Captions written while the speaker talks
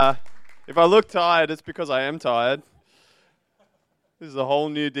If I look tired, it's because I am tired. This is a whole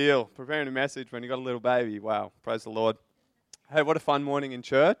new deal. Preparing a message when you got a little baby. Wow, praise the Lord. Hey, what a fun morning in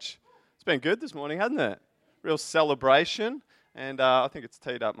church. It's been good this morning, hasn't it? Real celebration. And I think it's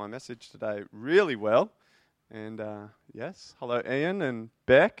teed up my message today really well. And yes, hello Ian and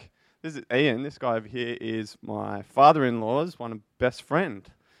Beck. This is Ian. This guy over here is my father-in-law's best friend.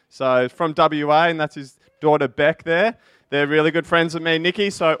 So from WA, and that's his daughter Beck there. They're really good friends with me, Nikki.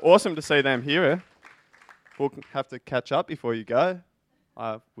 So awesome to see them here. We'll have to catch up before you go,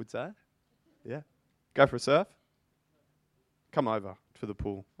 I would say. Yeah. Go for a surf? Come over to the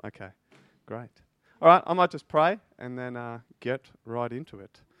pool. Okay, great. All right, I might just pray and then get right into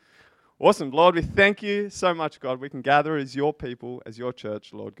it. Awesome. Lord, we thank you so much, God. We can gather as your people, as your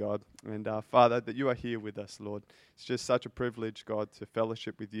church, Lord God. And Father, that you are here with us, Lord. It's just such a privilege, God, to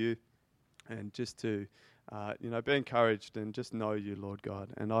fellowship with you and just to, be encouraged and just know you, Lord God.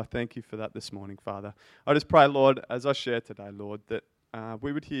 And I thank you for that this morning, Father. I just pray, Lord, as I share today, Lord, that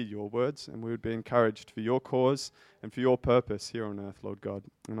we would hear your words and we would be encouraged for your cause and for your purpose here on earth, Lord God.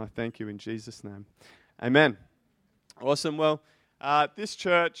 And I thank you in Jesus' name. Amen. Awesome. Well, this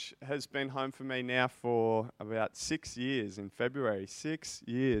church has been home for me now for about 6 years in February. 6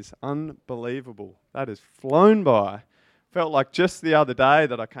 years. Unbelievable. That has flown by. Felt like just the other day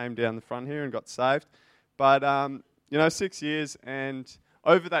that I came down the front here and got saved. But, 6 years, and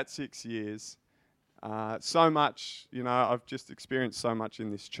over that 6 years, so much, I've just experienced so much in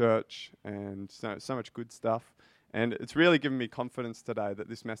this church and so much good stuff. And it's really given me confidence today that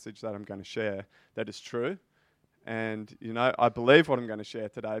this message that I'm going to share, that is true. And, I believe what I'm going to share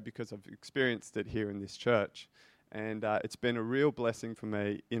today because I've experienced it here in this church. And it's been a real blessing for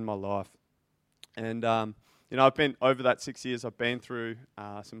me in my life. And, I've been, over that 6 years, I've been through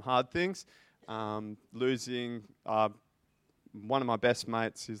some hard things. Losing one of my best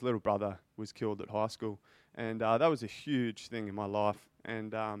mates, his little brother, was killed at high school. And that was a huge thing in my life.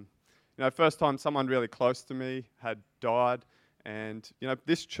 And, first time someone really close to me had died. And,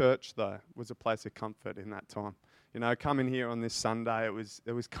 this church, though, was a place of comfort in that time. Coming here on this Sunday,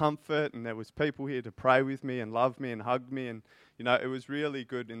 there was comfort and there was people here to pray with me and love me and hug me. And, it was really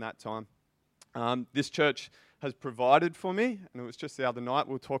good in that time. This church has provided for me, and it was just the other night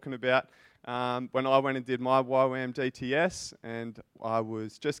we were talking about when I went and did my YWAM DTS, and I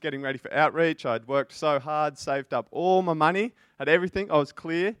was just getting ready for outreach. I'd worked so hard, saved up all my money, had everything, I was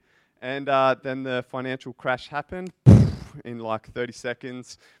clear, and then the financial crash happened. In like 30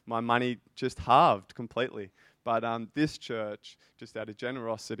 seconds, my money just halved completely. But this church, just out of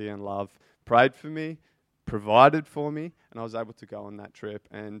generosity and love, prayed for me, provided for me, and I was able to go on that trip.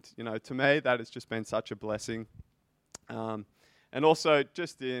 And, to me, that has just been such a blessing. And also,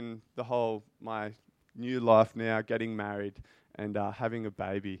 just in the whole, my new life now, getting married and having a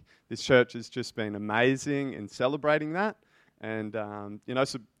baby, this church has just been amazing in celebrating that. And,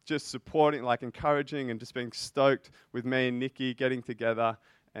 so just supporting, like encouraging and just being stoked with me and Nikki getting together.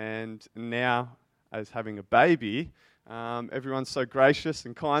 And now, as having a baby, everyone's so gracious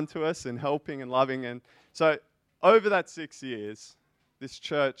and kind to us and helping and loving. And so over that 6 years, this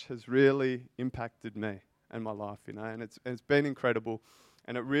church has really impacted me and my life, and it's been incredible.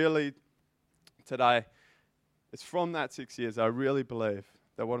 And it really, today, it's from that 6 years I really believe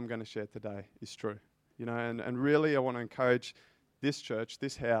that what I'm going to share today is true. And really I want to encourage this church,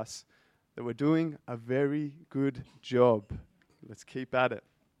 this house, that we're doing a very good job. Let's keep at it.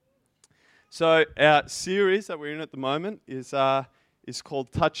 So our series that we're in at the moment is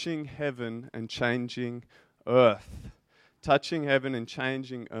called Touching Heaven and Changing Earth. Touching Heaven and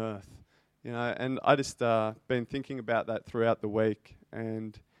Changing Earth. And I just been thinking about that throughout the week,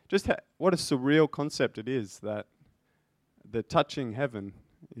 and just what a surreal concept it is that the touching heaven,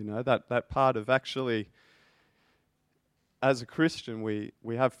 that part of actually, as a Christian,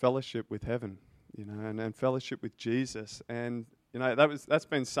 we have fellowship with heaven, and fellowship with Jesus. And, that's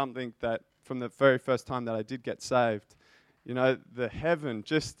been something that from the very first time that I did get saved, the heaven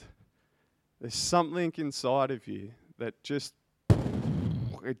there's something inside of you that just,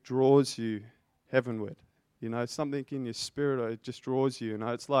 it draws you heavenward. Something in your spirit, it just draws you.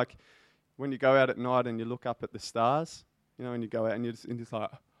 It's like when you go out at night and you look up at the stars, and you go out and you're just like,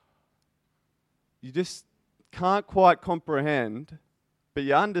 you just can't quite comprehend, but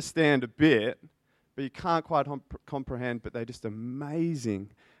you understand a bit, but you can't quite comprehend, but they're just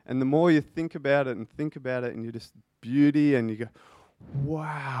amazing. And the more you think about it, and you just beauty, and you go,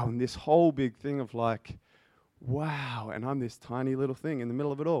 wow, and this whole big thing of like, wow, and I'm this tiny little thing in the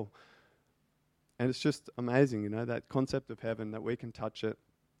middle of it all. And it's just amazing, that concept of heaven, that we can touch it.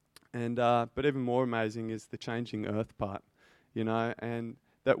 And but even more amazing is the changing earth part, and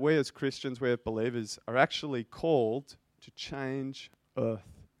that we as Christians, we as believers, are actually called to change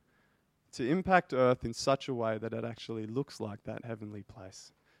earth, to impact earth in such a way that it actually looks like that heavenly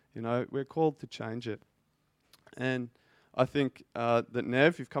place. You know, we're called to change it. And I think that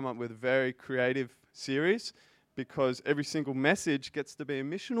Nev, you've come up with a very creative series, because every single message gets to be a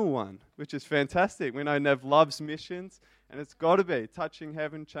missional one, which is fantastic. We know Nev loves missions, and it's got to be touching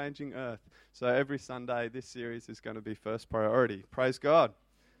heaven, changing earth. So every Sunday, this series is going to be first priority. Praise God.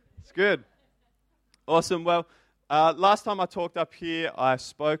 It's good. Awesome. Well, last time I talked up here, I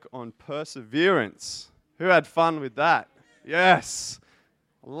spoke on perseverance. Who had fun with that? Yes.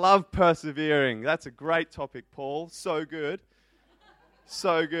 Love persevering. That's a great topic, Paul. So good.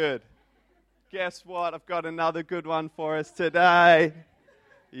 So good. Guess what? I've got another good one for us today.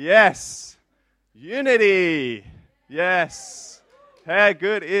 Yes. Unity. Yes. How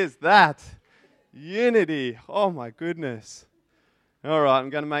good is that? Unity. Oh my goodness. All right, I'm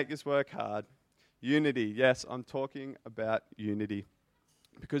going to make this work hard. Unity. Yes, I'm talking about unity.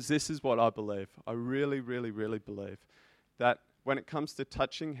 Because this is what I believe. I really, really, really believe that when it comes to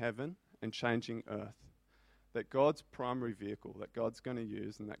touching heaven and changing earth, that God's primary vehicle that God's going to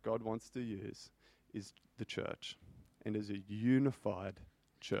use and that God wants to use is the church, and is a unified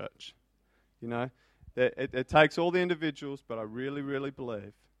church. You know, it takes all the individuals, but I really, really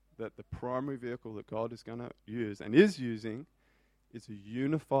believe that the primary vehicle that God is going to use and is using is a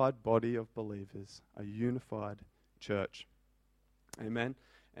unified body of believers, a unified church. Amen.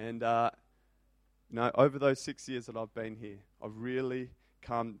 And, over those 6 years that I've been here, I've really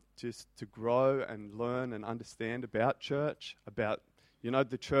come just to grow and learn and understand about church, about,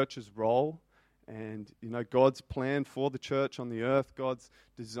 the church's role and, God's plan for the church on the earth, God's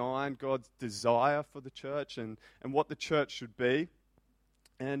design, God's desire for the church and what the church should be.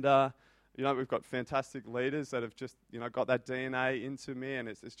 And, we've got fantastic leaders that have just, got that DNA into me, and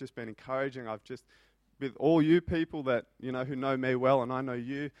it's just been encouraging. I've just, with all you people that, who know me well and I know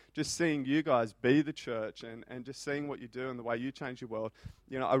you, just seeing you guys be the church and just seeing what you do and the way you change your world,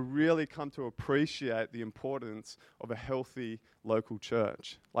 I really come to appreciate the importance of a healthy local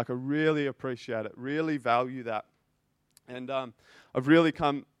church. Like, I really appreciate it, really value that. And I've really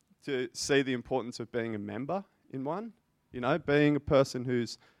come to see the importance of being a member in one, being a person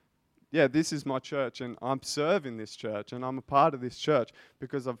who's, this is my church and I'm serving this church and I'm a part of this church,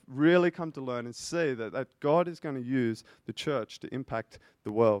 because I've really come to learn and see that God is going to use the church to impact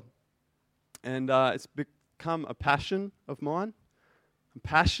the world. And it's become a passion of mine. I'm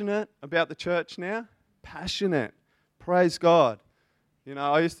passionate about the church now. Passionate. Praise God.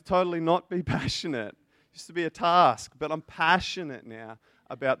 I used to totally not be passionate. It used to be a task, but I'm passionate now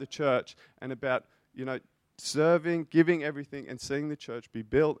about the church and about, serving, giving everything, and seeing the church be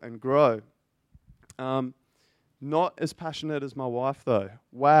built and grow. Not as passionate as my wife, though.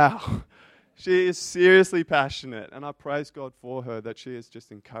 Wow. She is seriously passionate, and I praise God for her that she has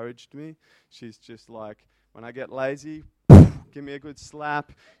just encouraged me. She's just like, when I get lazy, give me a good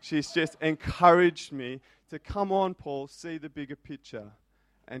slap. She's just encouraged me to, come on, Paul, see the bigger picture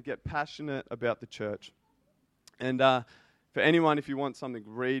and get passionate about the church. And for anyone, if you want something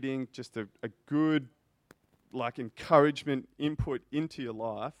reading, just a good encouragement, input into your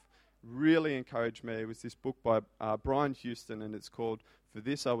life, really encouraged me. It was this book by Brian Houston, and it's called For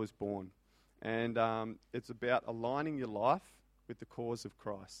This I Was Born. And it's about aligning your life with the cause of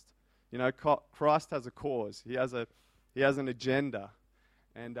Christ. Christ has a cause. He has an agenda.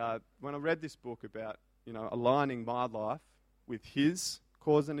 And when I read this book about, aligning my life with his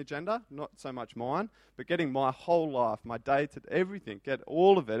cause and agenda, not so much mine, but getting my whole life, my day to everything, get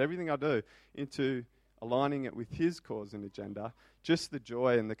all of it, everything I do, into aligning it with his cause and agenda, just the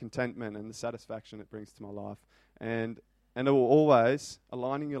joy and the contentment and the satisfaction it brings to my life. And it will always,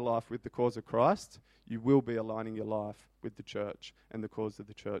 aligning your life with the cause of Christ, you will be aligning your life with the church and the cause of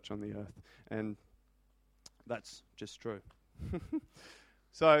the church on the earth. And that's just true.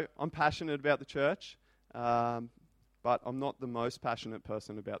 So I'm passionate about the church, but I'm not the most passionate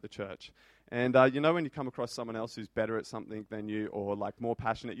person about the church. And when you come across someone else who's better at something than you, or more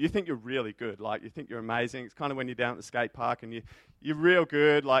passionate, you think you're really good. You think you're amazing. It's kind of when you're down at the skate park and you're real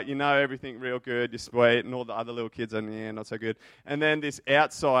good. Everything real good. You're sweet, and all the other little kids are not so good. And then this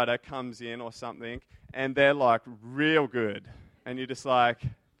outsider comes in or something, and they're real good, and you're just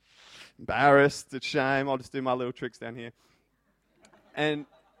embarrassed, it's shame. I'll just do my little tricks down here. And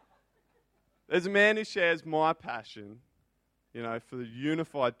there's a man who shares my passion, for the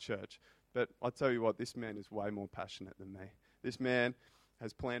unified church. But I'll tell you what, this man is way more passionate than me. This man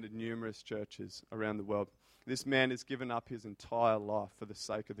has planted numerous churches around the world. This man has given up his entire life for the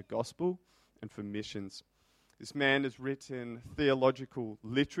sake of the gospel and for missions. This man has written theological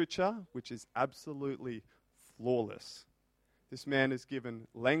literature, which is absolutely flawless. This man has given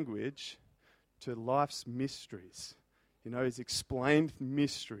language to life's mysteries. He's explained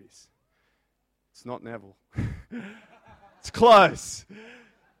mysteries. It's not Neville. It's close.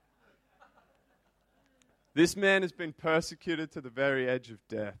 This man has been persecuted to the very edge of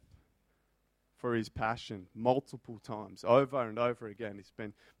death for his passion multiple times, over and over again. He's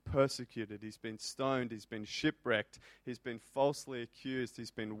been persecuted, he's been stoned, he's been shipwrecked, he's been falsely accused, he's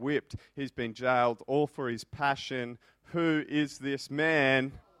been whipped, he's been jailed, all for his passion. Who is this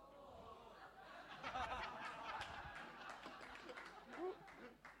man?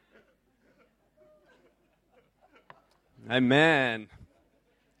 Amen.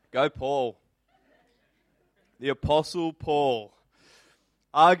 Go Paul. The Apostle Paul.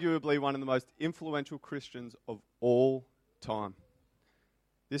 Arguably one of the most influential Christians of all time.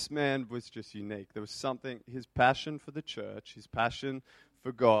 This man was just unique. There was something, his passion for the church, his passion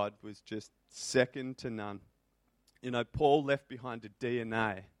for God was just second to none. Paul left behind a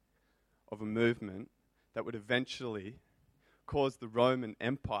DNA of a movement that would eventually cause the Roman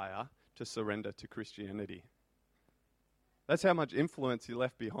Empire to surrender to Christianity. That's how much influence he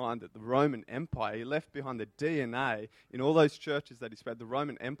left behind at the Roman Empire. He left behind the DNA in all those churches that he spread. The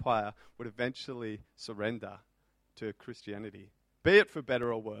Roman Empire would eventually surrender to Christianity. Be it for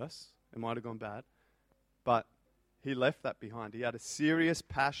better or worse. It might have gone bad. But he left that behind. He had a serious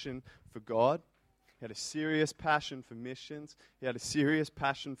passion for God. He had a serious passion for missions. He had a serious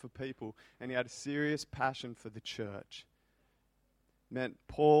passion for people. And he had a serious passion for the church. Meant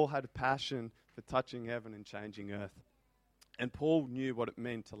Paul had a passion for touching heaven and changing earth. And Paul knew what it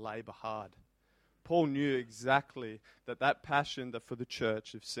meant to labor hard. Paul knew exactly that passion for the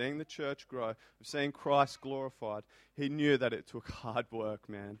church, of seeing the church grow, of seeing Christ glorified, he knew that it took hard work,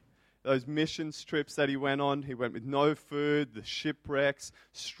 man. Those missions trips that he went on, he went with no food, the shipwrecks,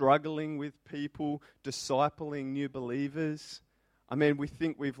 struggling with people, discipling new believers. I mean, we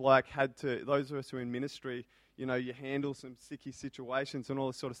think we've had to, those of us who are in ministry, you handle some sticky situations and all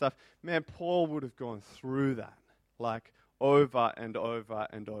this sort of stuff. Man, Paul would have gone through that, over and over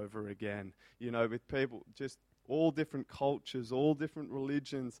and over again, with people, just all different cultures, all different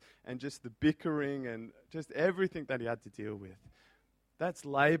religions, and just the bickering and just everything that he had to deal with. That's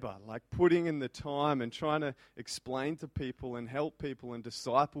labor, putting in the time and trying to explain to people and help people and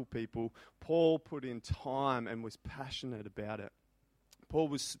disciple people. Paul put in time and was passionate about it. Paul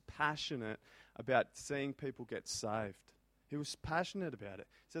was passionate about seeing people get saved. He was passionate about it.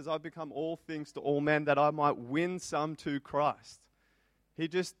 He says, I've become all things to all men that I might win some to Christ. He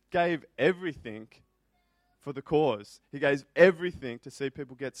just gave everything for the cause. He gave everything to see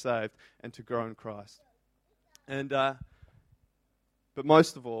people get saved and to grow in Christ. But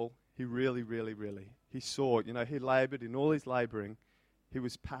most of all, he really, he saw, he labored in all his laboring. He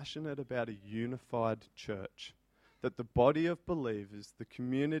was passionate about a unified church. That the body of believers, the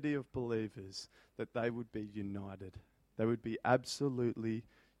community of believers, that they would be united. They would be absolutely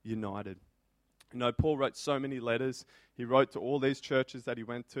united. Paul wrote so many letters. He wrote to all these churches that he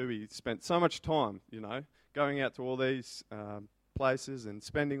went to. He spent so much time, going out to all these places and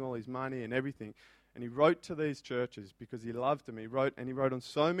spending all his money and everything. And he wrote to these churches because he loved them. He wrote on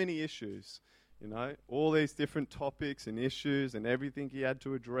so many issues, all these different topics and issues and everything he had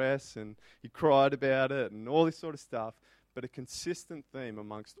to address. And he cried about it and all this sort of stuff. But a consistent theme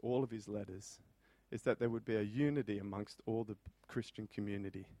amongst all of his letters is that there would be a unity amongst all the Christian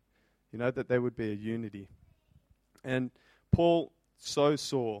community. That there would be a unity. And Paul so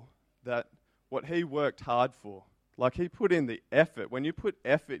saw that what he worked hard for, he put in the effort. When you put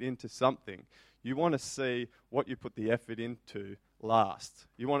effort into something, you want to see what you put the effort into last.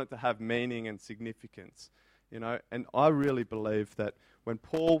 You want it to have meaning and significance. And I really believe that when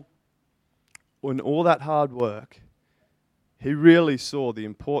all that hard work, he really saw the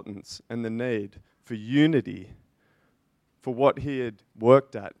importance and the need for unity, for what he had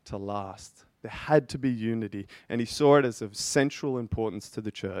worked at to last. There had to be unity, and he saw it as of central importance to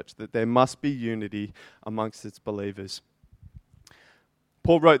the church, that there must be unity amongst its believers.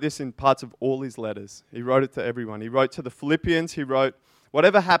 Paul wrote this in parts of all his letters. He wrote it to everyone. He wrote to the Philippians, he wrote,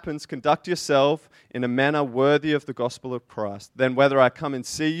 whatever happens, conduct yourself in a manner worthy of the gospel of Christ. Then whether I come and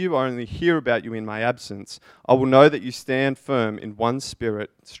see you or only hear about you in my absence, I will know that you stand firm in one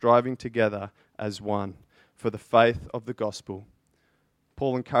spirit, striving together as one for the faith of the gospel.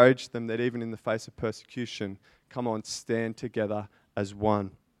 Paul encouraged them that even in the face of persecution, come on, stand together as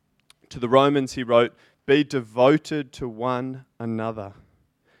one. To the Romans he wrote, be devoted to one another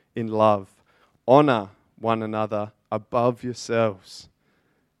in love. Honor one another above yourselves.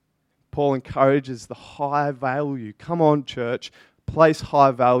 Paul encourages the high value. Come on, church, place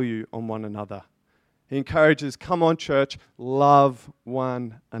high value on one another. He encourages, come on, church, love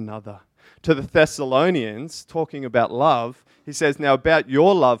one another. To the Thessalonians, talking about love, he says, now about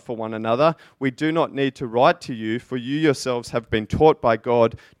your love for one another, we do not need to write to you, for you yourselves have been taught by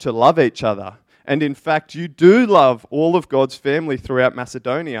God to love each other. And in fact, you do love all of God's family throughout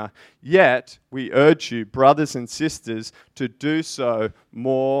Macedonia. Yet, we urge you, brothers and sisters, to do so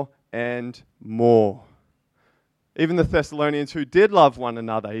more and more. Even the Thessalonians who did love one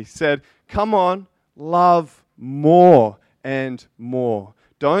another, he said, come on, love more and more.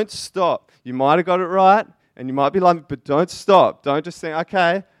 Don't stop. You might have got it right, and you might be loving, but don't stop. Don't just think,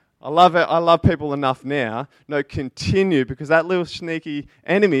 okay, I love it. I love people enough now. No, continue, because that little sneaky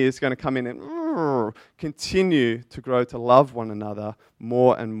enemy is going to come in and continue to grow to love one another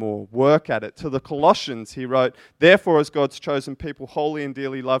more and more. Work at it. To the Colossians, he wrote, therefore, as God's chosen people, holy and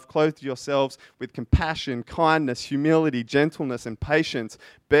dearly loved, clothe yourselves with compassion, kindness, humility, gentleness, and patience.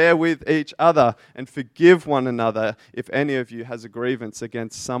 Bear with each other and forgive one another if any of you has a grievance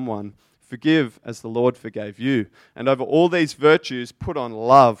against someone. Forgive as the Lord forgave you. And over all these virtues, put on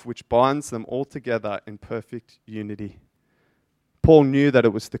love, which binds them all together in perfect unity. Paul knew that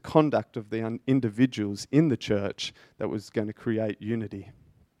it was the conduct of the individuals in the church that was going to create unity.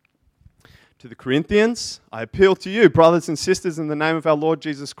 To the Corinthians, I appeal to you, brothers and sisters, in the name of our Lord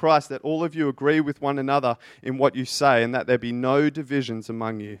Jesus Christ, that all of you agree with one another in what you say, and that there be no divisions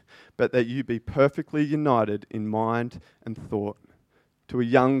among you, but that you be perfectly united in mind and thought. To a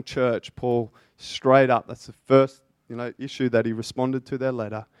young church, Paul straight up, that's the first issue that he responded to their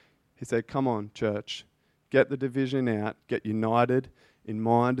letter. He said, come on, church, get the division out, get united in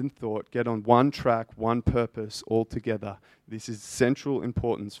mind and thought, get on one track, one purpose all together. This is central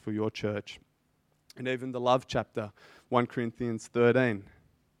importance for your church. And even the love chapter, 1 Corinthians 13.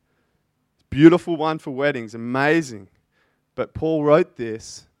 Beautiful one for weddings, amazing. But Paul wrote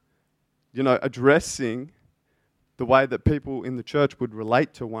this, addressing the way that people in the church would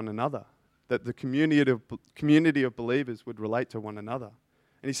relate to one another, that the community of believers would relate to one another.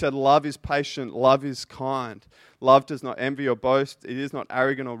 And he said, love is patient, love is kind. Love does not envy or boast. It is not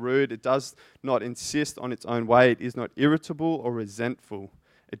arrogant or rude. It does not insist on its own way. It is not irritable or resentful.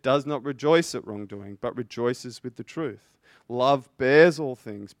 It does not rejoice at wrongdoing, but rejoices with the truth. Love bears all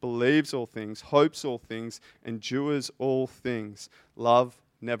things, believes all things, hopes all things, endures all things. Love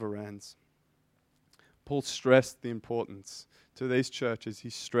never ends. Paul stressed the importance to these churches. He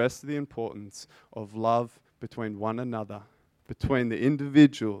stressed the importance of love between one another, between the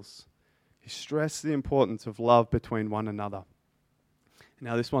individuals. He stressed the importance of love between one another.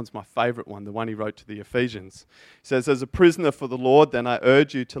 Now, this one's my favorite one, the one he wrote to the Ephesians. He says, as a prisoner for the Lord, then I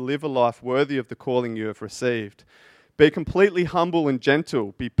urge you to live a life worthy of the calling you have received. Be completely humble and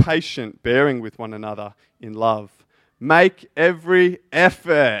gentle. Be patient, bearing with one another in love. Make every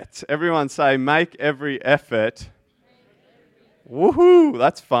effort. Everyone say, make every effort. Woohoo,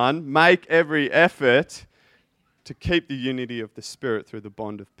 that's fun. Make every effort to keep the unity of the Spirit through the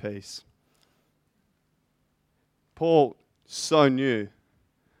bond of peace. Paul so knew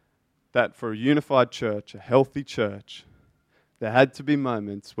that for a unified church, a healthy church, there had to be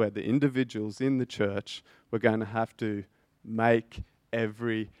moments where the individuals in the church were going to have to make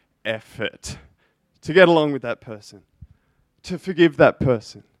every effort to get along with that person, to forgive that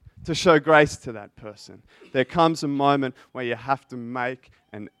person, to show grace to that person. There comes a moment where you have to make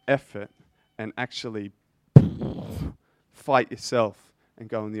an effort and actually fight yourself and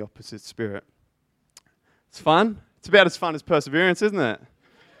go in the opposite spirit. It's fun. It's about as fun as perseverance, isn't it?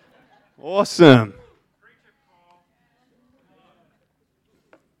 Awesome.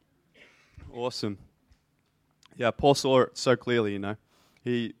 Awesome. Yeah, Paul saw it so clearly,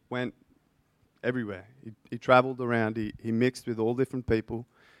 He went everywhere. He traveled around. He mixed with all different people,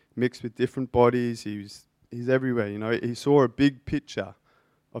 mixed with different bodies. He's everywhere, He saw a big picture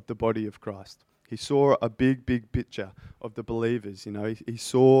of the body of Christ. He saw a big, big picture of the believers, He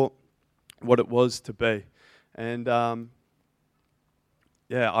saw what it was to be. And,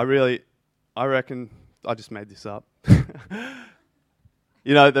 I reckon, I just made this up.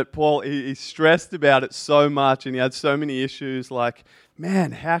 That Paul, he stressed about it so much, and he had so many issues like,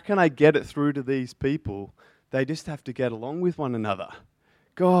 man, how can I get it through to these people? They just have to get along with one another.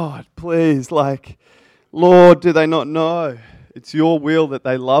 God, please, Lord, do they not know? It's your will that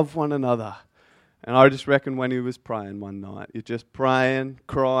they love one another. And I just reckon when he was praying one night, you're just praying,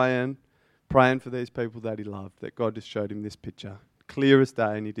 crying, praying for these people that he loved, that God just showed him this picture, clear as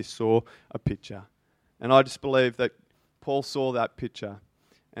day, and he just saw a picture. And I just believe that Paul saw that picture,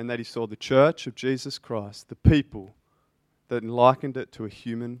 and that he saw the church of Jesus Christ, the people that likened it to a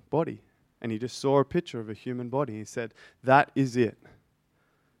human body. And he just saw a picture of a human body. He said, that is it.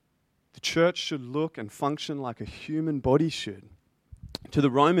 The church should look and function like a human body should. To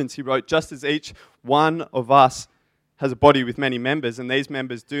the Romans, he wrote, just as each one of us has a body with many members, and these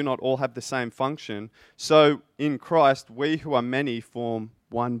members do not all have the same function, so in Christ, we who are many form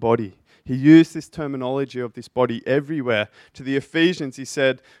one body. He used this terminology of this body everywhere. To the Ephesians, he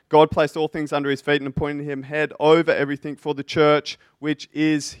said, God placed all things under his feet and appointed him head over everything for the church, which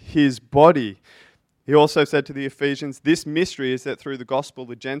is his body. He also said to the Ephesians, this mystery is that through the gospel,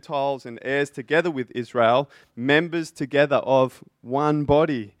 the Gentiles and heirs together with Israel, members together of one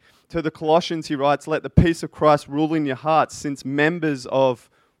body. To the Colossians, he writes, let the peace of Christ rule in your hearts, since members of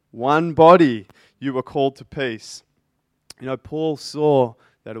one body you were called to peace. You know, Paul saw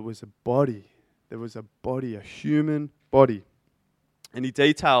that it was a body. There was a body, a human body. And he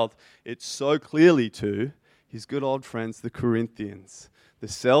detailed it so clearly to his good old friends, the Corinthians. The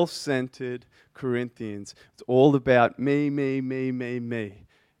self-centered Corinthians. It's all about me, me, me, me, me.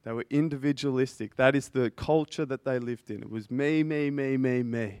 They were individualistic. That is the culture that they lived in. It was me, me, me, me,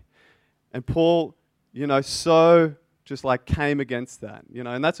 me. And Paul, so just like came against that,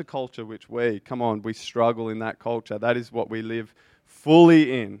 and that's a culture which we struggle in that culture. That is what we live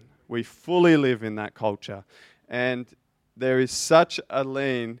fully in. We fully live in that culture. And there is such a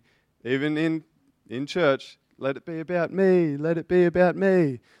lean, even in church, let it be about me, let it be about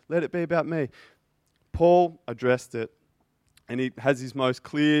me, let it be about me. Paul addressed it, and he has his most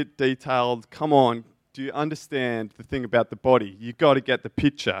clear, detailed, come on, do you understand the thing about the body? You've got to get the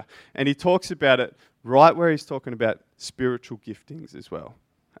picture. And he talks about it right where he's talking about spiritual giftings as well.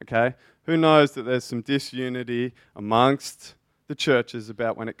 Okay? Who knows that there's some disunity amongst the churches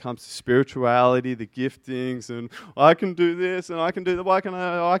about when it comes to spirituality, the giftings, and I can do this, and I can do that,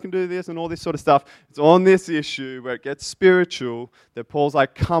 I can do this, and all this sort of stuff. It's on this issue where it gets spiritual that Paul's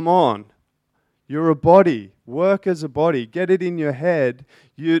like, come on. You're a body. Work as a body. Get it in your head.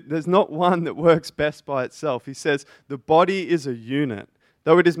 There's not one that works best by itself. He says the body is a unit.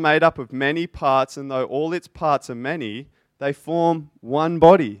 Though it is made up of many parts, and though all its parts are many, they form one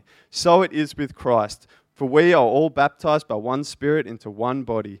body. So it is with Christ. For we are all baptized by one Spirit into one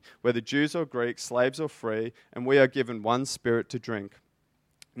body, whether Jews or Greeks, slaves or free, and we are given one Spirit to drink.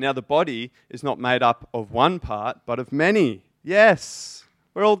 Now the body is not made up of one part, but of many. Yes,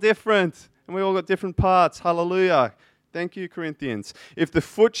 we're all different. And we all got different parts. Hallelujah. Thank you, Corinthians. If the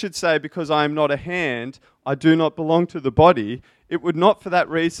foot should say, because I am not a hand, I do not belong to the body, it would not for that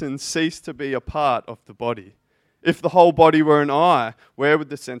reason cease to be a part of the body. If the whole body were an eye, where would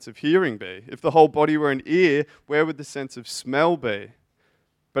the sense of hearing be? If the whole body were an ear, where would the sense of smell be?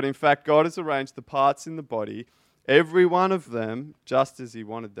 But in fact, God has arranged the parts in the body, every one of them, just as he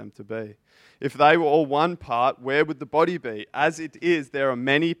wanted them to be. If they were all one part, where would the body be? As it is, there are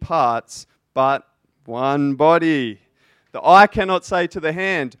many parts, but one body. The eye cannot say to the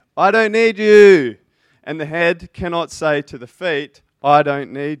hand, I don't need you. And the head cannot say to the feet, I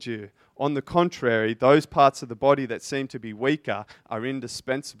don't need you. On the contrary, those parts of the body that seem to be weaker are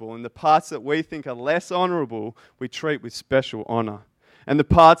indispensable, and the parts that we think are less honorable, we treat with special honor. And the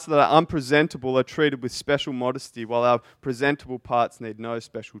parts that are unpresentable are treated with special modesty, while our presentable parts need no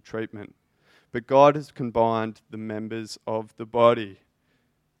special treatment. But God has combined the members of the body.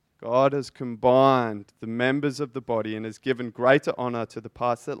 God has combined the members of the body and has given greater honor to the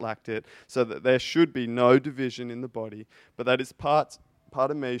parts that lacked it, so that there should be no division in the body, but that its part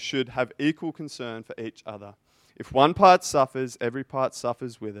of me should have equal concern for each other. If one part suffers, every part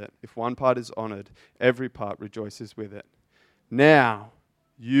suffers with it. If one part is honored, every part rejoices with it. Now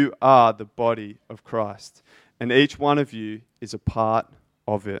you are the body of Christ, and each one of you is a part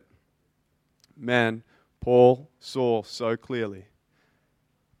of it. Man, Paul saw so clearly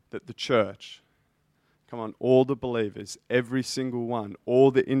that the church, all the believers, every single one, all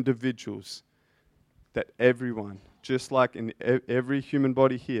the individuals, that everyone, just like in every human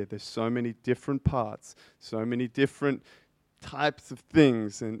body here, there's so many different parts, so many different types of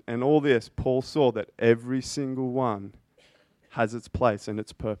things, and all this, Paul saw that every single one has its place and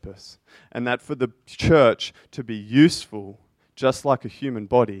its purpose. And that for the church to be useful, just like a human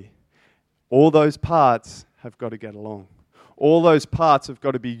body, all those parts have got to get along. All those parts have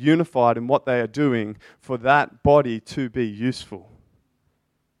got to be unified in what they are doing for that body to be useful.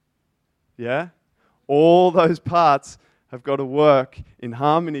 Yeah? All those parts have got to work in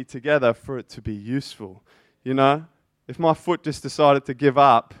harmony together for it to be useful. If my foot just decided to give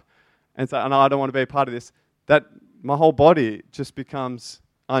up and say, oh, no, I don't want to be a part of this, that my whole body just becomes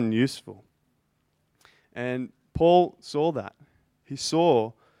unuseful. And Paul saw that. He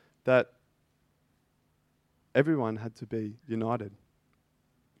saw that everyone had to be united.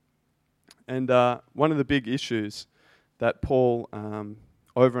 And one of the big issues that Paul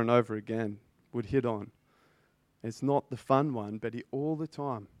over and over again would hit on, it's not the fun one, but he all the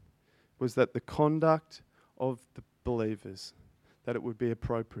time, was that the conduct of the believers, that it would be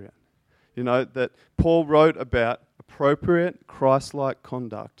appropriate. You know, that Paul wrote about appropriate Christ-like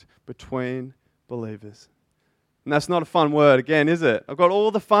conduct between believers. And that's not a fun word again, is it? I've got all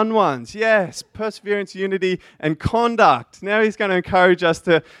the fun ones. Yes, perseverance, unity, and conduct. Now he's going to encourage us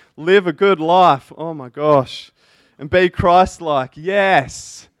to live a good life. Oh my gosh. And be Christ-like.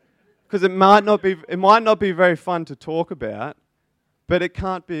 Yes. Because it might not be very fun to talk about, but it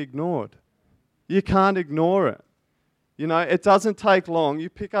can't be ignored. You can't ignore it. You know, it doesn't take long. You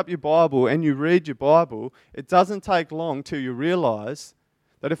pick up your Bible and you read your Bible. It doesn't take long till you realize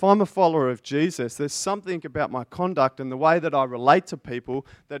that if I'm a follower of Jesus, there's something about my conduct and the way that I relate to people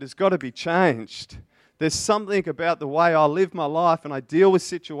that has got to be changed. There's something about the way I live my life and I deal with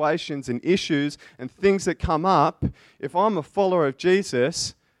situations and issues and things that come up. If I'm a follower of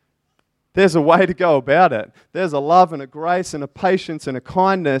Jesus, there's a way to go about it. There's a love and a grace and a patience and a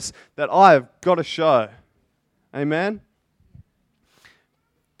kindness that I have got to show. Amen?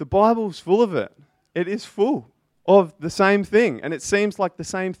 The Bible's full of it. It is full of the same thing. And it seems like the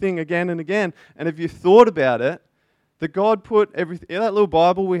same thing again and again. And if you thought about it, that God put everything, that little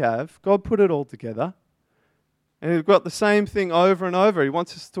Bible we have, God put it all together. And we've got the same thing over and over. He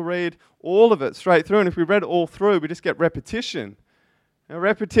wants us to read all of it straight through. And if we read it all through, we just get repetition. Now,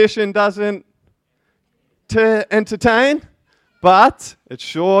 repetition doesn't entertain, but it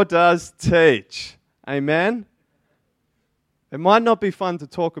sure does teach. Amen? It might not be fun to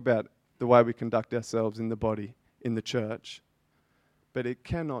talk about the way we conduct ourselves in the body, in the church, but it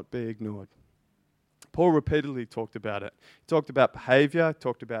cannot be ignored. Paul repeatedly talked about it. He talked about behavior,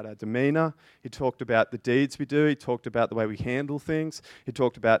 talked about our demeanor, he talked about the deeds we do, he talked about the way we handle things, he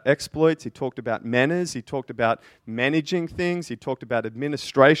talked about exploits, he talked about manners, he talked about managing things, he talked about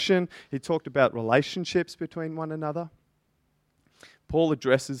administration, he talked about relationships between one another. Paul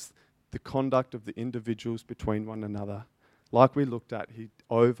addresses the conduct of the individuals between one another. Like we looked at, he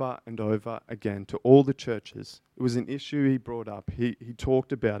over and over again to all the churches. It was an issue he brought up. He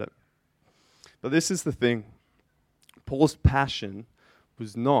talked about it. But this is the thing. Paul's passion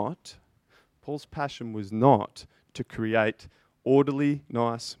was not to create orderly,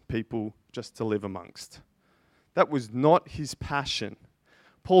 nice people just to live amongst. That was not his passion.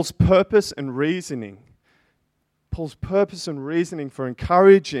 Paul's purpose and reasoning for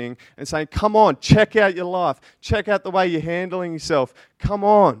encouraging and saying, come on, check out your life, check out the way you're handling yourself, come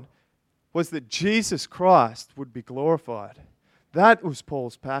on, was that Jesus Christ would be glorified. That was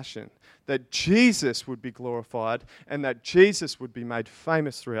Paul's passion, that Jesus would be glorified and that Jesus would be made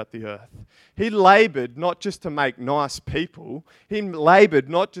famous throughout the earth. He labored not just to make nice people, he labored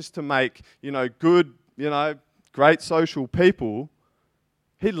not just to make, good, great social people.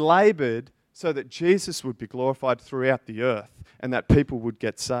 He labored so that Jesus would be glorified throughout the earth and that people would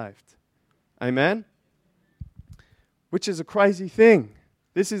get saved. Amen? Which is a crazy thing.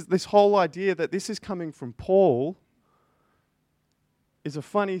 This whole idea that this is coming from Paul is a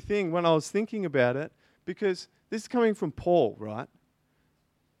funny thing when I was thinking about it, because this is coming from Paul, right?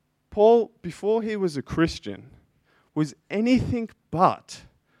 Paul, before he was a Christian, was anything but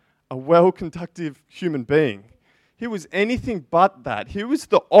a well-conducted human being. He was anything but that. He was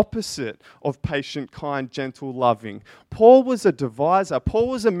the opposite of patient, kind, gentle, loving. Paul was a divisor. Paul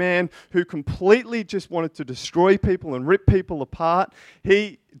was a man who completely just wanted to destroy people and rip people apart.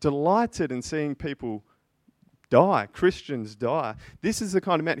 He delighted in seeing people die, Christians die. This is the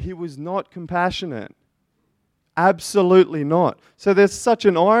kind of man. He was not compassionate. Absolutely not. So there's such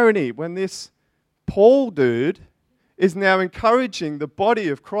an irony when this Paul dude is now encouraging the body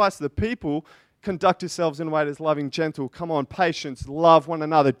of Christ, the people, conduct yourselves in a way that's loving, gentle, come on, patience, love one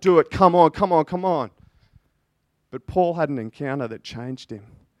another, do it, come on, come on, come on. But Paul had an encounter that changed him.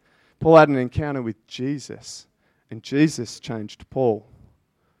 Paul had an encounter with Jesus, and Jesus changed Paul.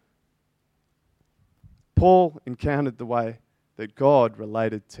 Paul encountered the way that God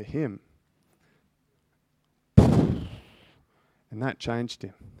related to him. And that changed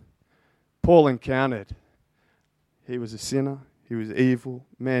him. Paul encountered, he was a sinner, he was evil,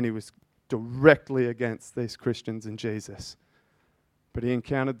 man, he was directly against these Christians and Jesus. But he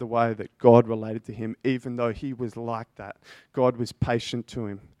encountered the way that God related to him, even though he was like that. God was patient to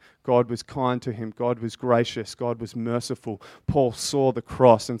him. God was kind to him. God was gracious. God was merciful. Paul saw the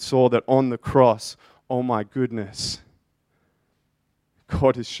cross and saw that on the cross, oh my goodness,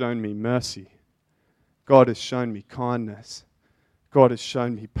 God has shown me mercy. God has shown me kindness. God has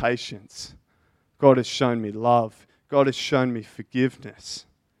shown me patience. God has shown me love. God has shown me forgiveness.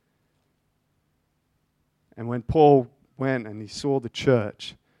 And when Paul went and he saw the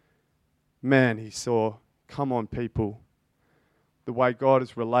church, man, he saw, come on, people, the way God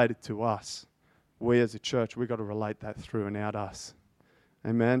is related to us, we as a church, we've got to relate that through and out us.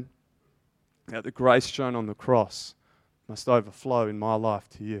 Amen? Now, the grace shown on the cross must overflow in my life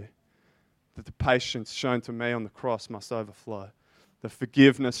to you. That the patience shown to me on the cross must overflow. The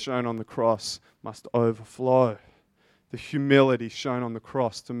forgiveness shown on the cross must overflow. The humility shown on the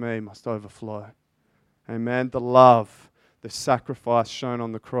cross to me must overflow. Amen? The love, the sacrifice shown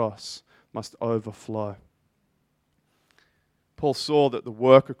on the cross must overflow. Paul saw that the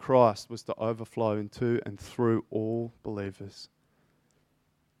work of Christ was to overflow into and through all believers.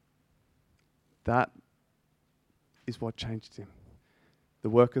 That is what changed him. The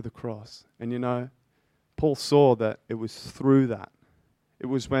work of the cross. And you know, Paul saw that it was through that. It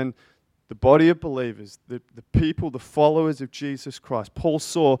was when the body of believers, the people, the followers of Jesus Christ, Paul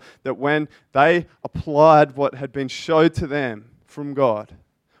saw that when they applied what had been showed to them from God,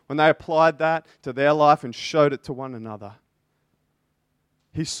 when they applied that to their life and showed it to one another,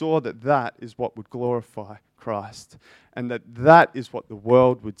 he saw that that is what would glorify Christ, and that is what the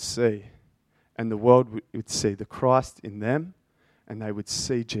world would see. And the world would see the Christ in them, and they would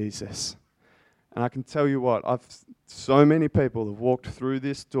see Jesus. And I can tell you what, so many people have walked through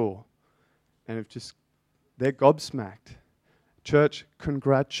this door and they're gobsmacked. Church,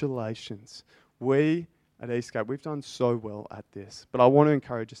 congratulations. We at Eastgate, we've done so well at this. But I want to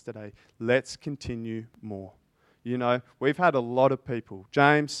encourage us today, let's continue more. You know, we've had a lot of people.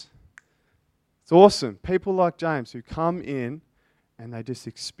 James, it's awesome. People like James who come in and they just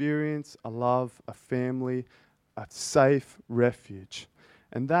experience a love, a family, a safe refuge.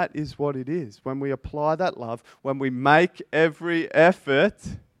 And that is what it is. When we apply that love, when we make every effort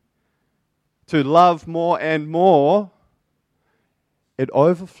to love more and more, it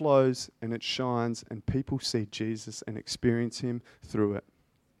overflows and it shines and people see Jesus and experience Him through it.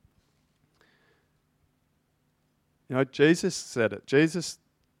 You know, Jesus said it. Jesus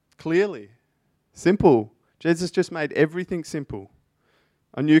clearly, simple. Jesus just made everything simple.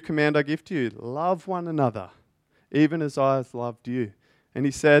 A new command I give to you, love one another, even as I have loved you. And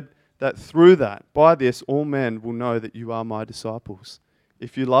He said that through that, by this, all men will know that you are my disciples,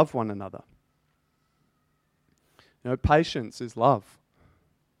 if you love one another. You know, patience is love.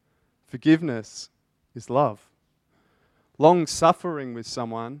 Forgiveness is love. Long suffering with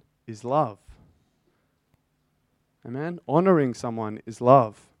someone is love. Amen? Honoring someone is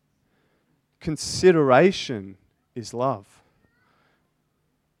love. Consideration is love.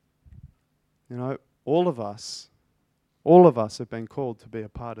 You know, all of us have been called to be a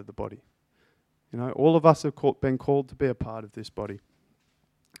part of the body. You know, all of us have been called to be a part of this body.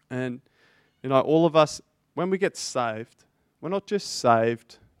 And, you know, all of us, when we get saved, we're not just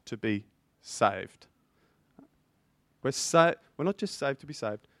saved to be saved. We're not just saved to be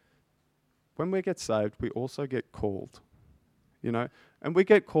saved. When we get saved, we also get called, you know, and we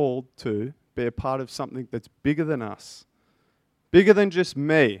get called to be a part of something that's bigger than us, bigger than just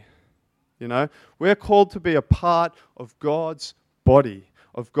me, you know. We're called to be a part of God's body,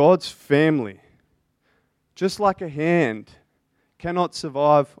 of God's family. Just like a hand cannot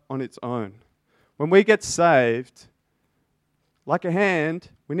survive on its own. When we get saved, like a hand,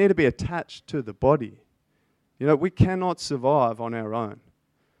 we need to be attached to the body. You know, we cannot survive on our own.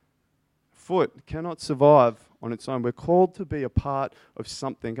 Foot cannot survive on its own. We're called to be a part of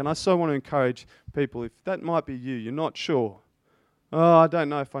something. And I so want to encourage people, if that might be you, you're not sure. Oh, I don't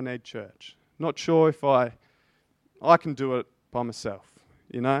know if I need church. Not sure if I can do it by myself,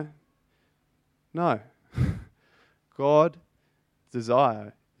 you know? No. God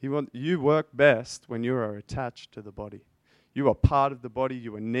desire, you work best when you are attached to the body. You are part of the body.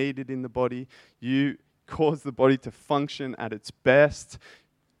 You are needed in the body. You cause the body to function at its best.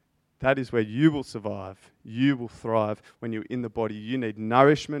 That is where you will survive. You will thrive when you're in the body. You need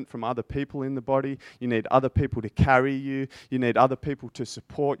nourishment from other people in the body. You need other people to carry you. You need other people to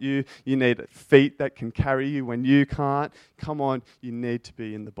support you. You need feet that can carry you when you can't. Come on, you need to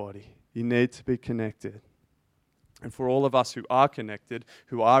be in the body. You need to be connected. And for all of us who are connected,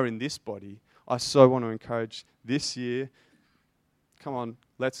 who are in this body, I so want to encourage this year, come on,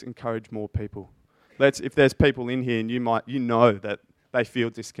 let's encourage more people. If there's people in here and you know that they feel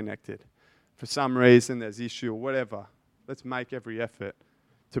disconnected. For some reason, there's issue or whatever. Let's make every effort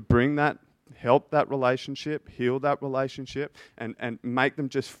to bring that, help that relationship, heal that relationship, and make them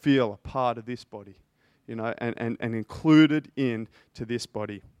just feel a part of this body, you know, and included into this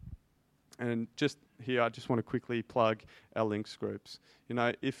body. And just here, I just want to quickly plug our links groups. You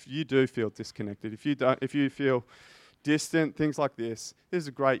know, if you do feel disconnected, if you feel distant, things like this is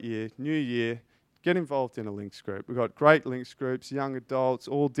a great year, new year. Get involved in a links group. We've got great links groups, young adults,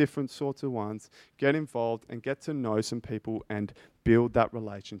 all different sorts of ones. Get involved and get to know some people and build that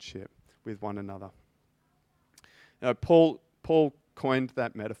relationship with one another. You know, Paul coined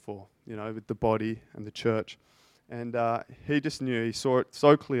that metaphor, you know, with the body and the church. And he just knew, he saw it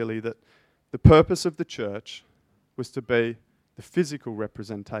so clearly that the purpose of the church was to be the physical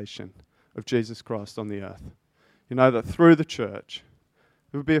representation of Jesus Christ on the earth. You know, that through the church,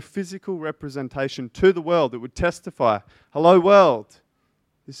 there would be a physical representation to the world that would testify, hello world,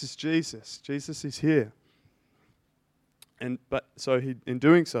 this is Jesus. Jesus is here. So in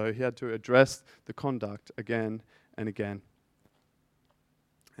doing so, he had to address the conduct again and again.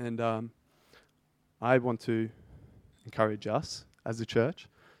 And I want to encourage us as a church.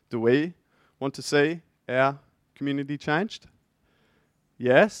 Do we want to see our community changed?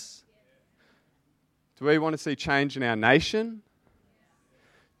 Yes. Do we want to see change in our nation?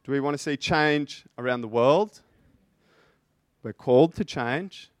 Do we want to see change around the world? We're called to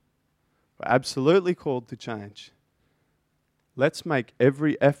change. We're absolutely called to change. Let's make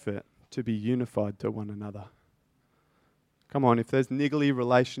every effort to be unified to one another. Come on, if there's niggly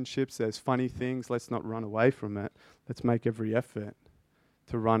relationships, there's funny things, let's not run away from it. Let's make every effort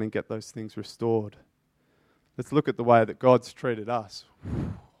to run and get those things restored. Let's look at the way that God's treated us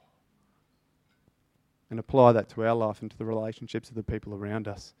and apply that to our life and to the relationships of the people around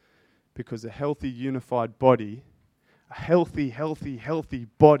us. Because a healthy, unified body, a healthy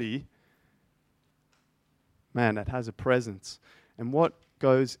body, man, that has a presence. And what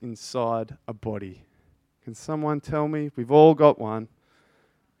goes inside a body? Can someone tell me? We've all got one.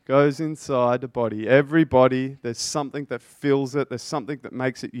 Goes inside a body. Every body, there's something that fills it. There's something that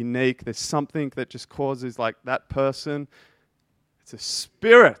makes it unique. There's something that just causes, like, that person. It's a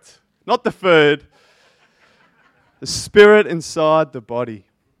spirit, not the food. The spirit inside the body.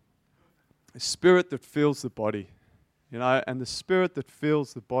 The spirit that fills the body. You know, and the spirit that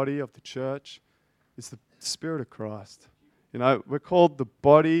fills the body of the church is the Spirit of Christ. You know, we're called the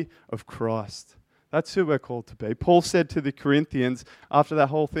body of Christ. That's who we're called to be. Paul said to the Corinthians after that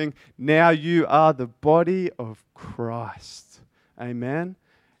whole thing, now you are the body of Christ. Amen?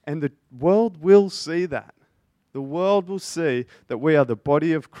 And the world will see that. The world will see that we are the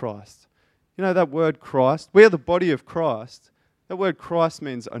body of Christ. You know that word Christ? We are the body of Christ. That word Christ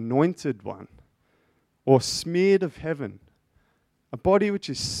means anointed one or smeared of heaven. A body which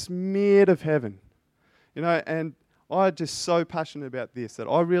is smeared of heaven. You know, and I'm just so passionate about this that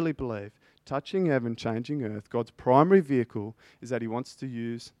I really believe touching heaven, changing earth, God's primary vehicle is that he wants to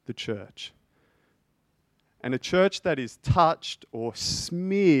use the church. And a church that is touched or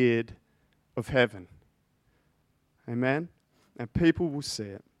smeared of heaven. Amen? And people will see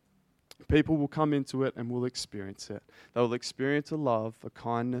it. People will come into it and will experience it. They will experience a love, a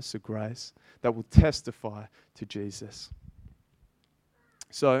kindness, a grace that will testify to Jesus.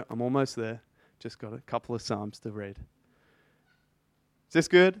 So, I'm almost there. Just got a couple of Psalms to read. Is this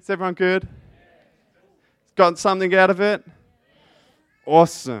good? Is everyone good? Gotten something out of it?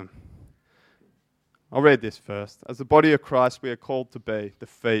 Awesome. I'll read this first. As the body of Christ, we are called to be the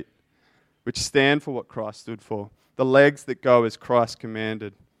feet, which stand for what Christ stood for, the legs that go as Christ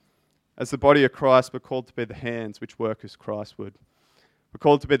commanded. As the body of Christ, we're called to be the hands which work as Christ would. We're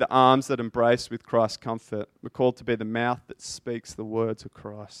called to be the arms that embrace with Christ's comfort. We're called to be the mouth that speaks the words of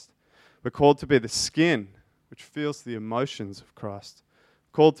Christ. We're called to be the skin which feels the emotions of Christ.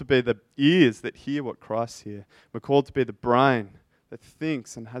 We're called to be the ears that hear what Christ hears. We're called to be the brain that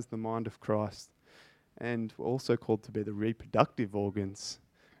thinks and has the mind of Christ. And we're also called to be the reproductive organs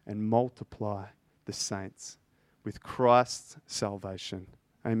and multiply the saints with Christ's salvation.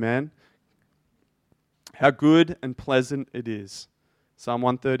 Amen. How good and pleasant it is. Psalm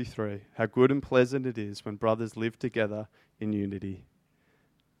 133. How good and pleasant it is when brothers live together in unity.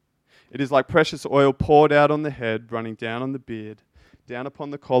 It is like precious oil poured out on the head, running down on the beard, down upon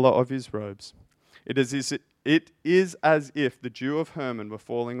the collar of his robes. It is as if the dew of Hermon were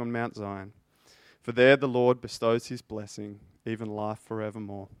falling on Mount Zion. For there the Lord bestows his blessing, even life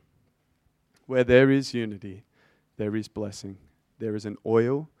forevermore. Where there is unity, there is blessing. There is an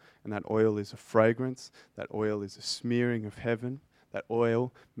oil, and that oil is a fragrance. That oil is a smearing of heaven. That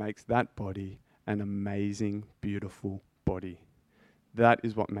oil makes that body an amazing, beautiful body. That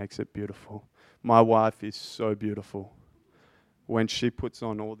is what makes it beautiful. My wife is so beautiful. When she puts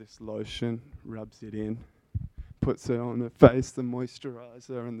on all this lotion, rubs it in, puts it on her face, the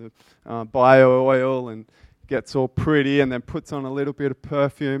moisturizer and the bio oil, and gets all pretty, and then puts on a little bit of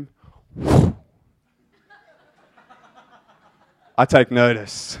perfume. I take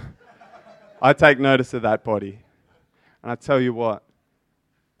notice. I take notice of that body. And I tell you what,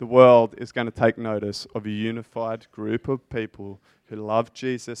 the world is going to take notice of a unified group of people who love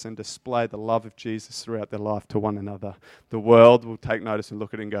Jesus and display the love of Jesus throughout their life to one another. The world will take notice and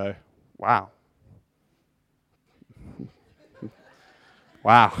look at it and go, wow.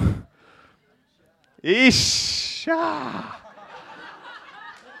 Wow. Isha.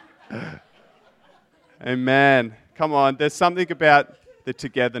 Amen. Come on, there's something about the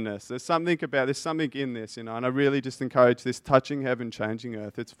togetherness. There's something in this, and I really just encourage this touching heaven, changing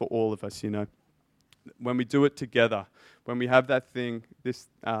earth. It's for all of us, When we do it together, when we have that thing, this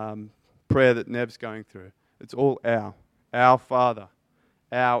prayer that Nev's going through, it's all our Father,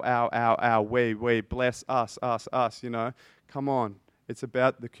 our, we, bless us, Come on, it's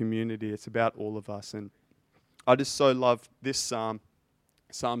about the community. It's about all of us, and I just so love this Psalm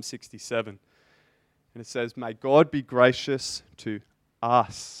 67. And it says, may God be gracious to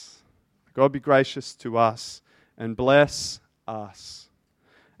us. God be gracious to us and bless us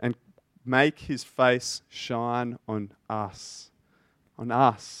and make his face shine on us,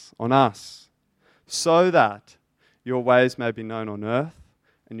 so that your ways may be known on earth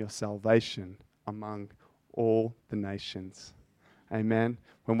and your salvation among all the nations. Amen.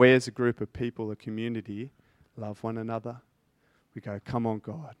 When we as a group of people, a community, love one another, we go, come on,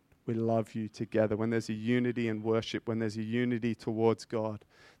 God. We love you together. When there's a unity in worship, when there's a unity towards God,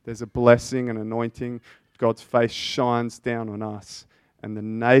 there's a blessing and anointing. God's face shines down on us, and the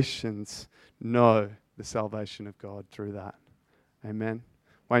nations know the salvation of God through that. Amen.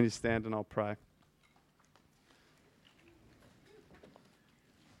 Why don't you stand and I'll pray.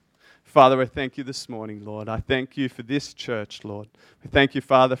 Father, I thank you this morning, Lord. I thank you for this church, Lord. We thank you,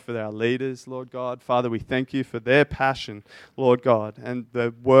 Father, for our leaders, Lord God. Father, we thank you for their passion, Lord God, and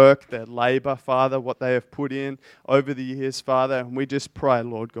the work, their labor, Father, what they have put in over the years, Father. And we just pray,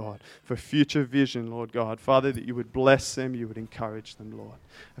 Lord God, for future vision, Lord God. Father, that you would bless them, you would encourage them, Lord.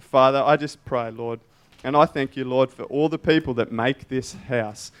 And Father, I just pray, Lord, and I thank you, Lord, for all the people that make this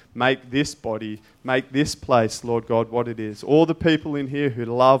house, make this body, make this place, Lord God, what it is. All the people in here who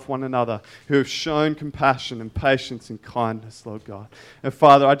love one another, who have shown compassion and patience and kindness, Lord God. And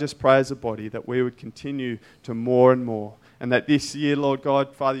Father, I just pray as a body that we would continue to more and more. And that this year, Lord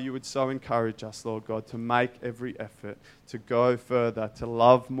God, Father, you would so encourage us, Lord God, to make every effort to go further, to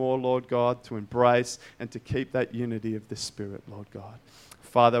love more, Lord God, to embrace and to keep that unity of the Spirit, Lord God.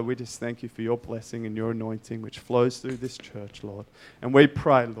 Father, we just thank you for your blessing and your anointing which flows through this church, Lord. And we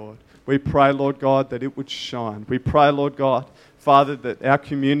pray, Lord God, that it would shine. We pray, Lord God, Father, that our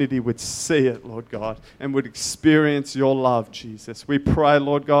community would see it, Lord God, and would experience your love, Jesus. We pray,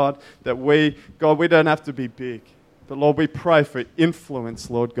 Lord God, that we don't have to be big, but Lord, we pray for influence,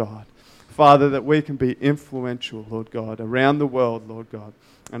 Lord God. Father, that we can be influential, Lord God, around the world, Lord God.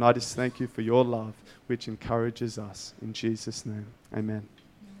 And I just thank you for your love, which encourages us. In Jesus' name, amen.